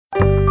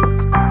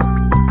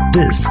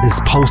This is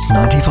Pulse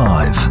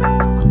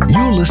 95.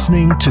 You're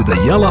listening to the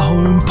Yellow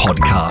Home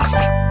Podcast.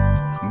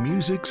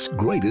 Music's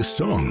greatest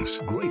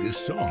songs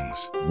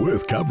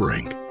worth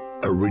covering.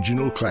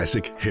 Original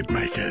classic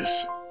hitmakers.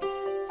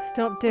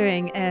 Stop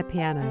doing air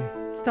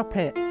piano. Stop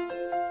it.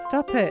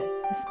 Stop it.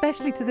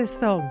 Especially to this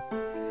song.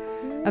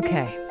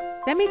 Okay,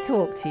 let me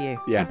talk to you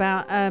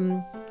about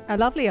a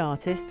lovely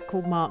artist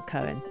called Mark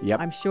Cohen. Yep.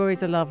 I'm sure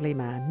he's a lovely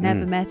man.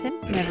 Never met him,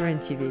 never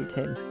interviewed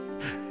him.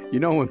 You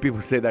know when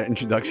people say that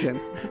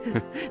introduction?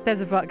 There's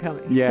a butt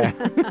coming. Yeah,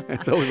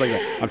 it's always like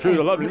that. I'm sure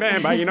he's a lovely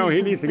man, but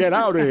he needs to get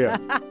out of here.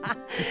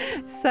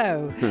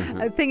 So,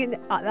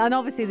 and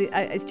obviously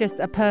it's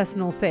just a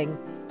personal thing,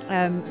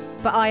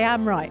 but I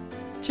am right.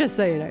 Just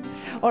so you know.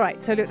 All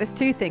right, so look, there's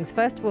two things.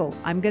 First of all,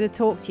 I'm going to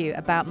talk to you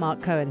about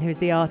Mark Cohen, who's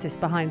the artist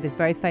behind this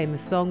very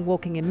famous song,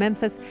 Walking in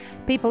Memphis.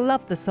 People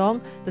loved the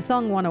song. The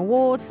song won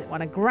awards. It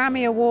won a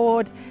Grammy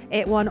Award.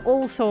 It won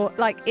all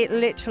sorts,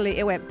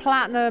 it went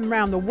platinum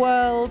around the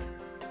world.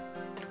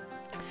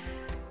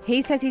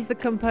 He says he's the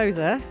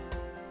composer.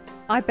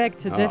 I beg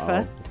to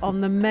differ on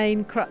the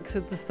main crux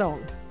of the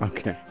song.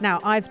 Okay. Now,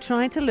 I've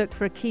tried to look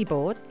for a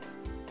keyboard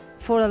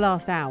for the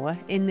last hour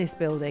in this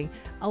building.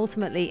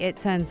 Ultimately, it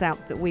turns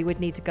out that we would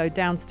need to go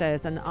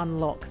downstairs and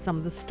unlock some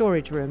of the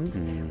storage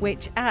rooms,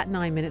 which at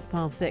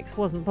 6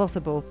 wasn't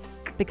possible,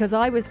 because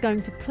I was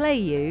going to play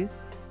you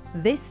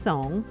this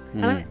song.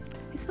 And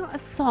it's not a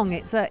song,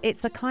 it's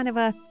a kind of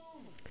a,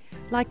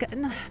 like,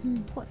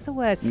 what's the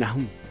word?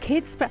 No.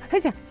 Kids play.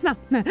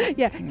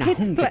 Yeah,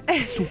 kids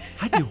play.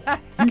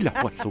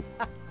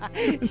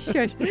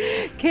 Shush.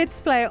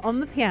 Kids play it on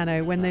the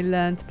piano when they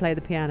learn to play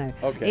the piano.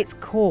 Okay. It's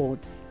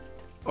chords.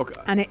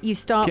 Okay. And you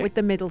start with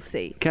the middle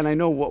C. Can I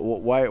know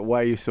why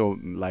are you so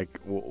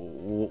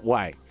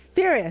why?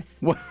 Furious.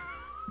 What?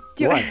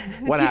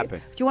 What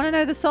happened? Do you want to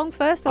know the song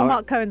first or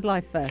Mark Cohen's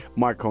life first?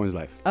 Mark Cohen's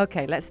life.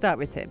 Okay, let's start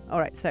with him. All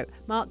right, so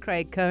Mark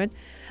Craig Cohen,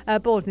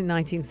 born in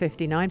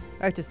 1959,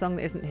 wrote a song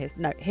that isn't his.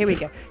 No, here we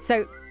go.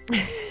 So,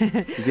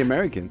 is he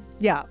American?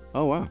 Yeah.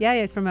 Oh wow. Yeah,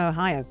 he's from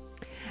Ohio,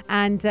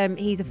 and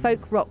he's a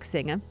folk rock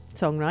singer,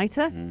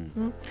 songwriter,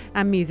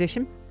 and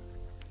musician,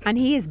 and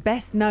he is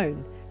best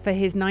known for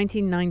his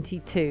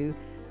 1992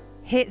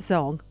 hit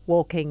song,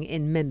 Walking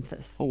in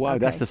Memphis. Oh, wow. Okay.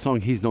 That's the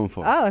song he's known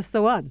for. Oh, that's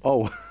the one.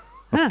 Oh,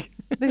 okay.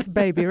 This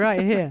baby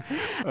right here.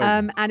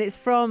 And it's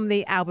from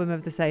the album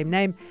of the same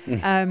name,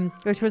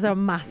 which was a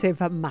massive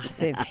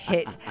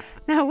hit.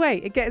 Now,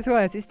 wait, it gets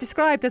worse. It's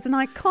described as an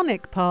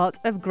iconic part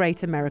of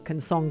Great American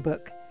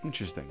Songbook.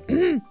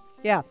 Interesting.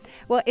 Yeah.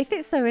 Well, if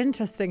it's so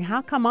interesting,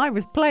 how come I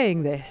was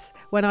playing this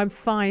when I'm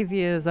 5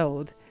 years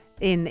old?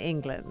 In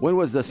England. When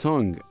was the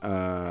song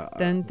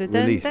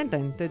released?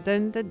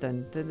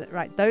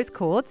 Right, those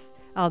chords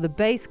are the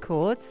bass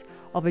chords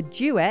of a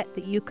duet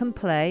that you can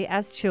play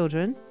as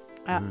children.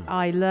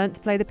 I learnt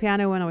to play the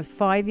piano when I was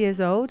 5 years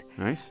old.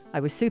 Nice. I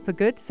was super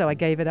good, so I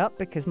gave it up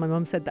because my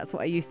mum said that's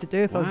what I used to do.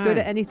 If I was good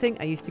at anything,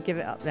 I used to give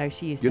it up. No,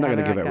 she used to. You're not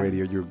going to give it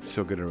radio. You're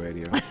so good at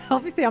radio.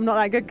 Obviously, I'm not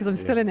that good because I'm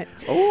still in it.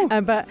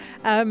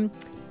 Oh.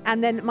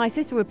 And then my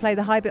sister would play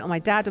the high bit, or my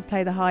dad would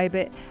play the high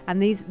bit,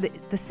 and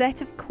the set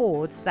of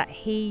chords that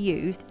he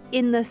used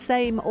in the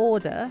same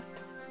order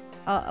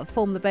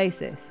form the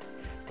basis.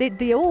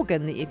 The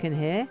organ that you can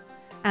hear,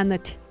 and the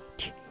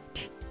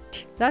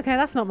okay,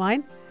 that's not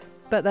mine,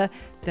 but the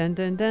dun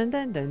dun dun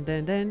dun dun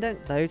dun dun dun.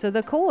 Those are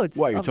the chords.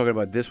 What, you're talking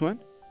about this one?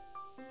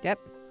 Yep.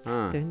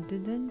 Dun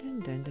dun dun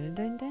dun dun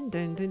dun dun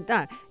dun dun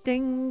dun.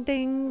 Ding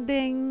ding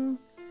ding.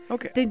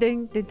 Okay. Ding,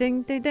 ding, ding,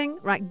 ding, ding, ding.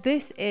 Right,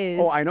 this is...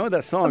 Oh, I know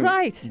that song.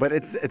 Right. But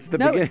it's the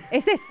beginning. No,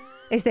 it's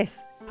this.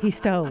 He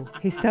stole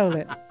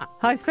it.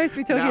 I was supposed to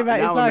be talking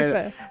about his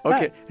life.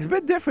 Okay, it's a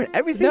bit different.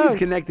 Everything is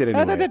connected in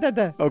a way.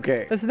 No.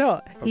 Okay. It's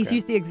not. Okay. He's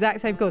used the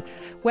exact same chords.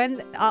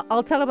 When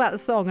I'll tell about the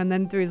song and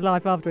then through his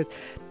life afterwards.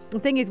 The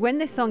thing is, when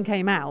this song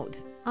came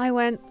out, I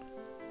went,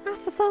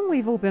 that's the song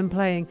we've all been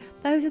playing.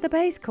 Those are the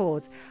bass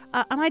chords.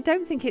 And I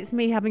don't think it's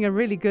me having a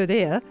really good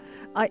ear.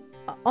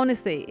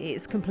 Honestly,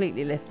 it's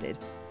completely lifted.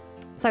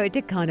 So it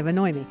did kind of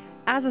annoy me.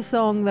 As a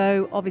song,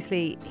 though,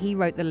 obviously, he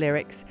wrote the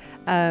lyrics,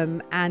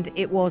 and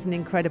it was an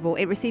incredible...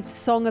 It received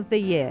Song of the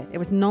Year. It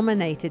was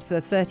nominated for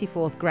the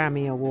 34th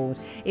Grammy Award.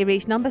 It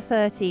reached number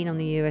 13 on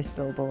the US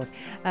Billboard.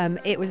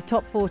 It was a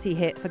top 40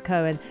 hit for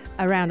Cohen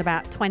around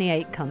about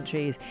 28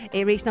 countries.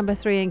 It reached number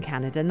 3 in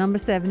Canada, number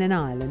 7 in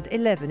Ireland,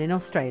 11 in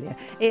Australia.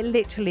 It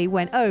literally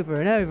went over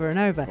and over and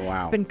over. Wow.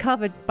 It's been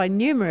covered by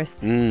numerous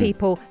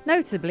people,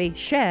 notably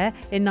Cher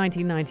in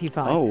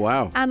 1995. Oh,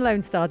 wow. And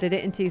Lone Star did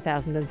it in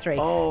 2003.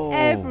 Oh.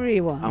 Everyone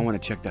I want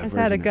to check that has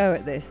version. had a go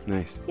at this.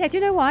 Nice. Yeah, do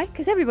you know why?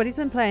 Because everybody's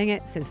been playing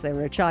it since they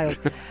were a child.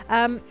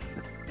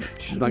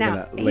 She's not going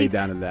to lay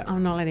down to that.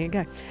 I'm not letting it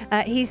go.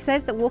 He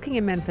says that Walking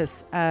in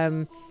Memphis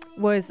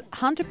was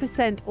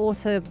 100%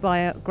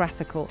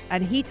 autobiographical,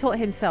 and he taught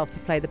himself to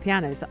play the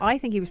piano. So I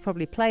think he was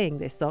probably playing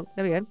this song.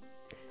 There we go.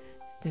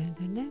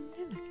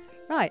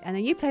 Right, and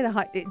then you play the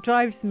high. It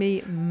drives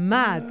me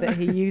mad that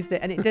he used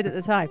it, and it did at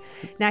the time.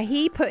 Now,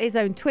 he put his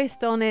own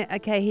twist on it.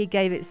 Okay, he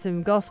gave it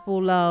some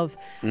gospel love,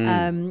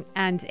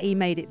 and he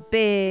made it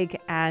big,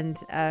 and,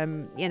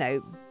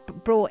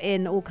 brought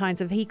in all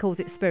kinds of, he calls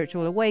it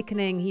spiritual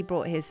awakening. He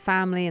brought his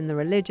family and the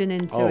religion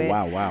into it.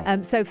 Oh,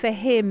 wow. So for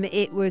him,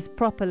 it was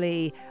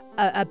properly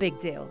a big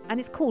deal.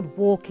 And it's called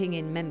Walking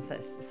in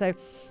Memphis. So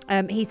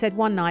he said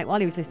one night while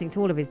he was listening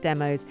to all of his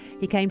demos,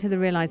 he came to the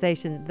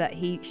realization that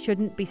he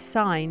shouldn't be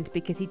signed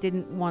because he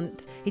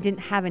didn't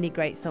have any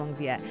great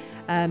songs yet.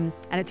 And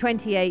at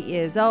 28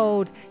 years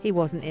old, he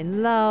wasn't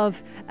in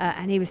love.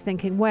 And he was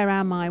thinking, where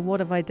am I? What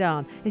have I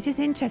done? It's just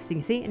interesting,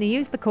 you see? And he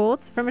used the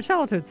chords from a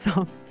childhood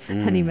song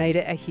and he made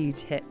it a huge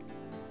hit.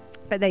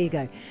 But there you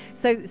go.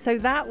 So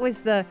that was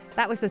the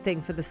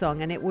thing for the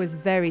song, and it was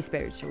very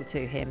spiritual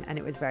to him, and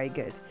it was very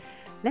good.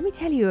 Let me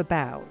tell you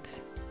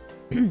about,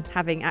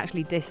 having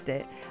actually dissed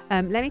it,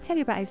 let me tell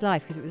you about his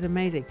life because it was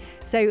amazing.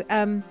 So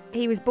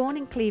he was born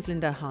in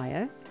Cleveland,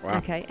 Ohio. Wow.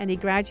 Okay, and he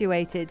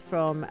graduated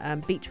from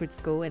Beechwood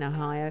School in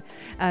Ohio.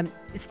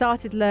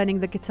 Started learning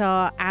the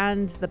guitar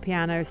and the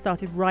piano.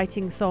 Started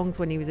writing songs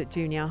when he was at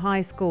junior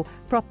high school.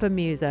 Proper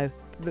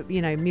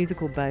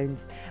musical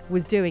bones.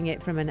 Was doing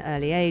it from an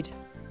early age.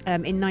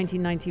 In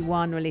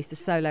 1991 released a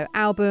solo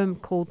album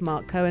called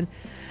Mark Cohen,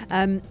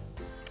 and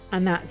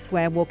that's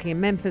where Walking in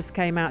Memphis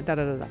came out.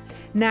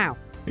 Now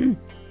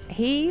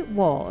he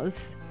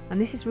was,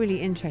 and this is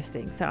really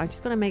interesting, so I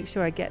just got to make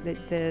sure I get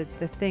the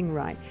thing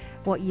right.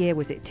 What year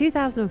was it?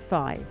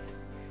 2005.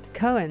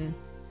 Cohen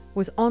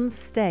was on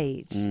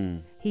stage.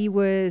 He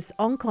was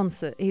on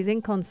concert. He was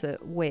in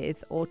concert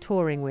with, or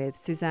touring with,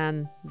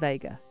 Suzanne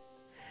Vega,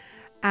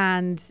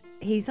 and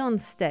he's on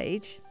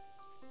stage.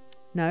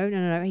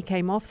 No. He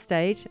came off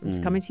stage. I'm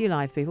just coming to you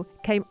live, people.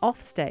 Came off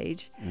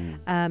stage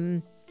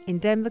in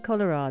Denver,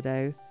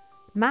 Colorado.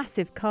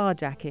 Massive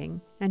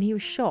carjacking, and he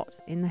was shot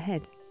in the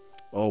head.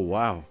 Oh,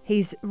 wow.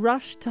 He's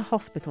rushed to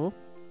hospital.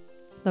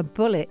 The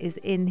bullet is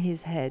in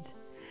his head.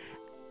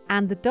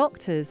 And the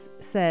doctors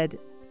said,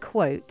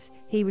 quote,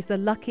 he was the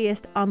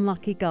luckiest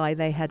unlucky guy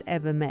they had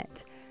ever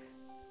met.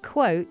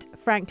 Quote,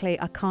 frankly,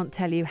 I can't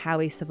tell you how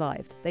he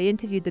survived. They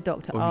interviewed the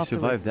doctor afterwards. He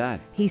survived that?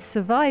 He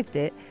survived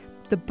it.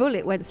 The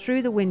bullet went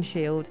through the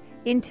windshield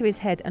into his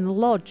head and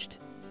lodged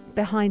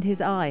behind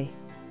his eye.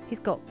 He's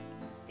got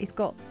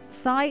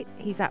sight.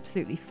 He's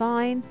absolutely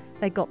fine.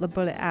 They got the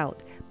bullet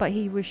out, but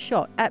he was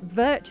shot at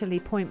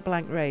virtually point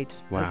blank range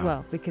as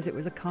well, because it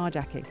was a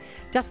carjacking.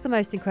 Just the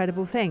most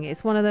incredible thing.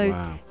 It's one of those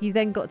you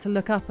then got to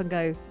look up and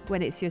go,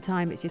 when it's your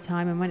time,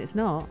 and when it's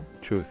not.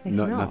 Truth. It's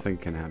not. Nothing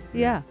can happen.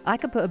 Yeah. I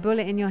could put a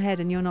bullet in your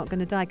head and you're not going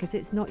to die because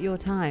it's not your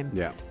time.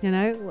 Yeah.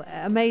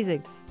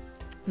 Amazing.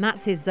 And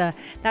that's his.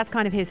 That's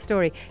kind of his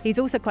story. He's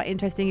also quite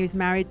interesting. He was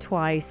married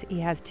twice.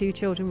 He has 2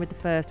 children with the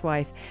first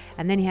wife,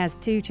 and then he has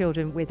 2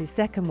 children with his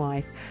second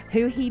wife,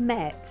 who he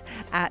met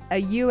at a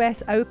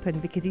US Open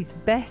because he's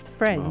best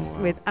friends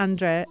with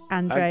Andre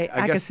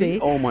Agassi.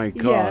 Oh my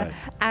God! Yeah,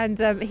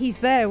 and he's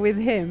there with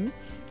him.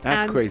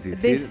 That's and crazy.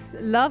 This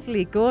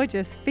lovely,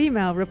 gorgeous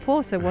female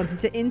reporter wanted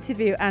to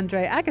interview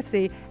Andre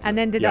Agassi, and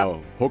ended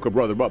up hook a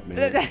brother up,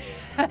 man.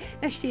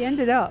 No, she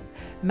ended up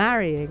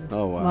marrying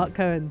Mark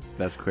Cohen.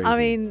 That's crazy. I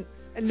mean,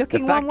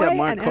 looking the fact one way.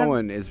 that Mark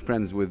Cohen is best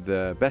friends with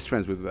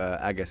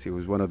Agassi,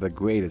 who's one of the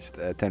greatest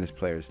tennis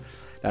players.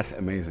 That's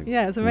amazing.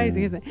 Yeah, it's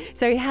amazing, isn't it?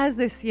 So he has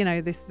this,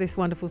 this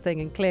wonderful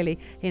thing, and clearly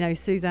he knows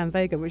Suzanne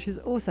Vega, which is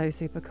also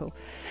super cool.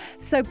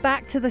 So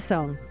back to the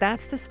song.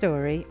 That's the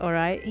story, all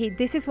right?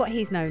 This is what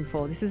he's known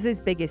for. This was his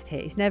biggest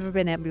hit. He's never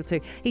been able to.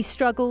 He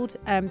struggled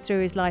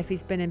through his life.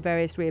 He's been in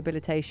various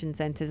rehabilitation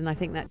centres, and I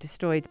think that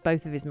destroyed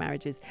both of his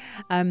marriages.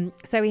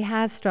 So he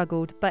has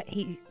struggled, but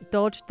he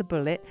dodged the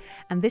bullet,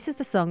 and this is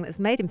the song that's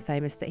made him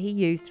famous that he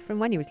used from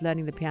when he was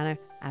learning the piano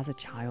as a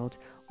child.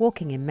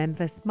 Walking in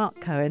Memphis,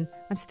 Mark Cohen.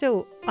 I'm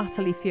still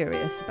utterly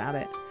furious about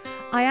it.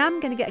 I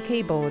am going to get a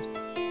keyboard.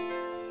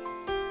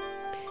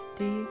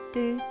 Do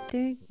do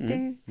do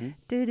do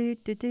do do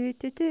do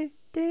do do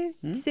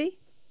do. See?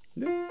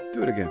 Do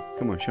it again.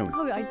 Come on, show me.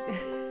 Oh,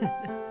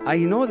 I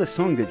know the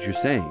song that you're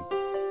saying.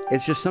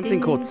 It's just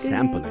something called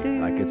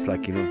sampling. Like it's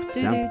like, if it's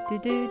sample.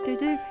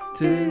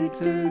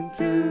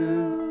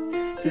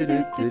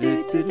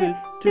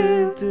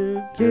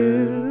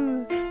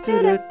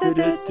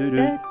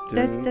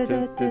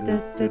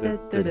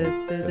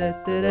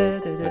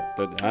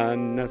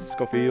 Anna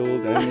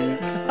Schofield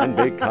and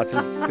Big Hoss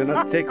is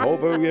gonna take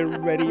over your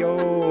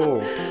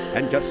radio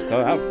and just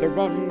have to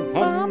run,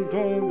 hum,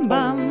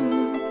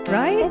 bum.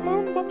 Right?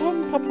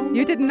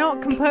 You did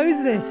not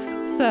compose this,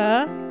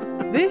 sir.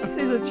 This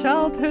is a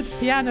childhood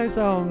piano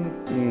song.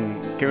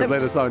 Can we play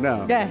the song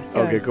now? Yes,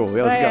 go. Okay, cool.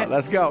 Yeah,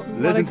 let's go.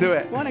 Listen to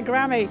it. Won a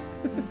Grammy.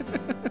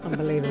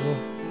 Unbelievable.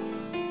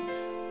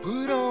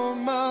 Put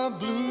on my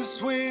blue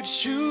suede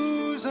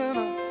shoes and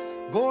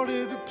I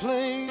boarded the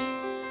plane.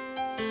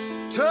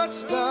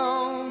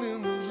 Touchdown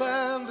in the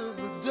land of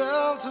the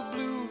Delta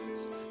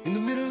Blues, in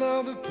the middle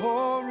of the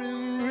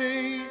pouring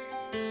rain.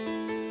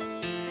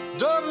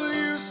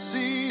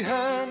 W.C.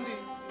 Handy,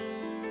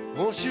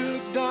 won't you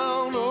look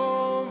down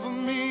on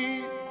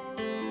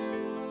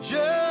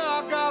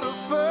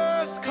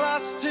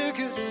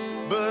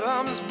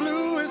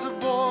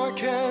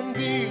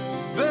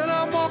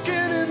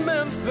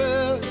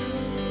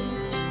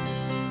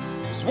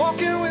was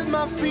walking with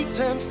my feet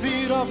 10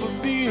 feet off a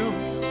beam,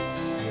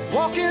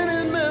 walking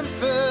in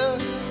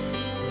Memphis.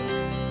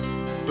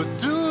 But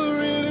do I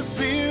really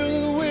feel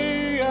the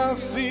way I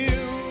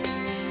feel?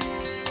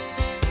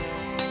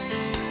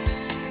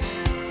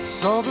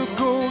 Saw the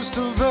ghost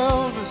of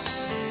Elvis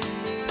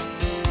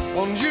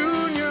on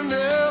Union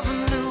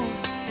Avenue,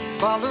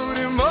 followed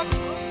him up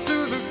to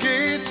the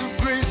gates of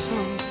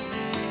Graceland,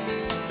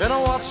 and I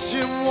watched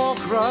him walk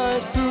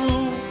right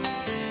through.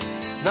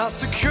 Now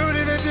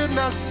security, they did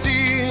not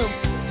see him,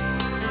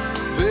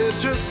 they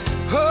just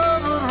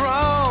hovered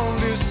around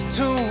his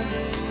tomb.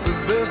 But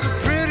there's a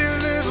pretty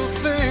little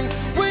thing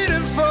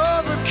waiting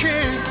for the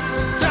king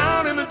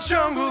down in the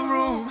jungle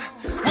room.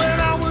 When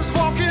I was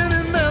walking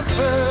in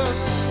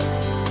Memphis,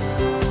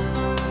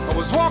 I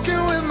was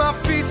walking with my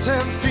feet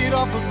 10 feet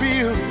off a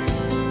beam,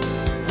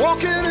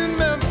 walking in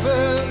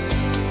Memphis.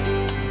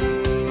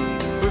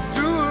 But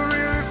do I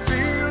really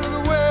feel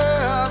the way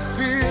I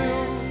feel?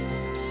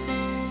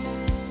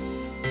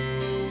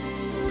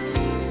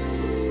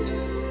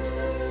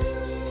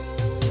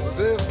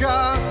 They've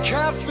got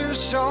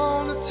catfish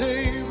on the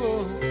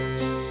table,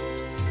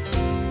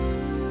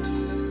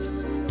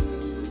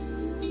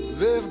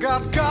 they've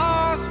got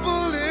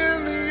gospel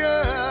in the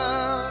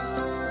air,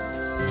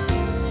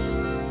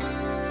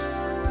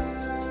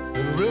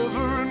 and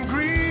Reverend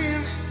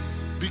Green,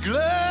 be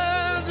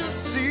glad to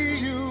see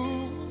you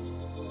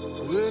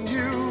when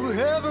you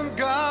haven't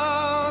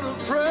got a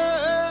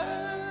prayer.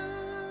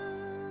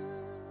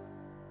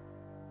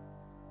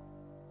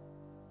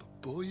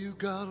 But boy, you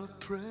got a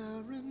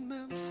prayer in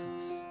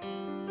Memphis.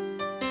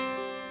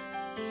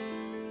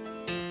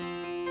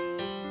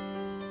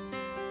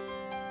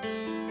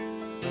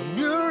 Now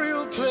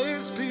Muriel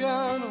plays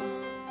piano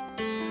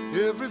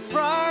every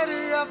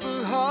Friday at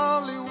the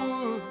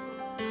Hollywood,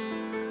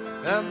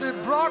 and they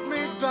brought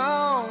me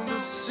down to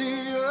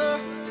see her,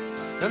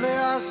 and they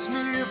asked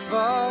me if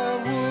I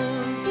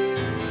would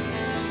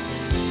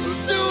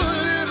do a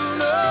little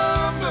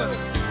number,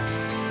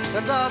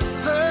 and I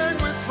sang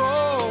with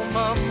all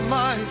my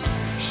might.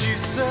 She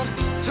said,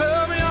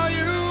 tell me, are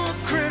you a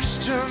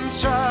Christian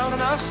child?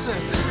 And I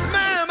said,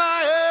 ma'am,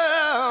 I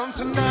am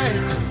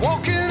tonight.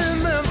 Walking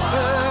in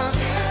Memphis,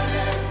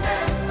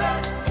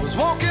 I was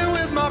walking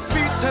with my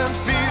feet 10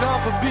 feet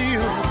off a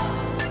beam,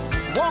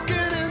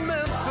 walking in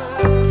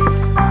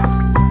Memphis.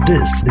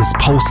 This is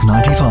Pulse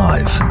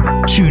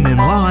 95. Tune in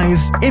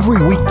live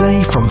every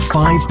weekday from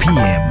 5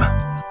 p.m.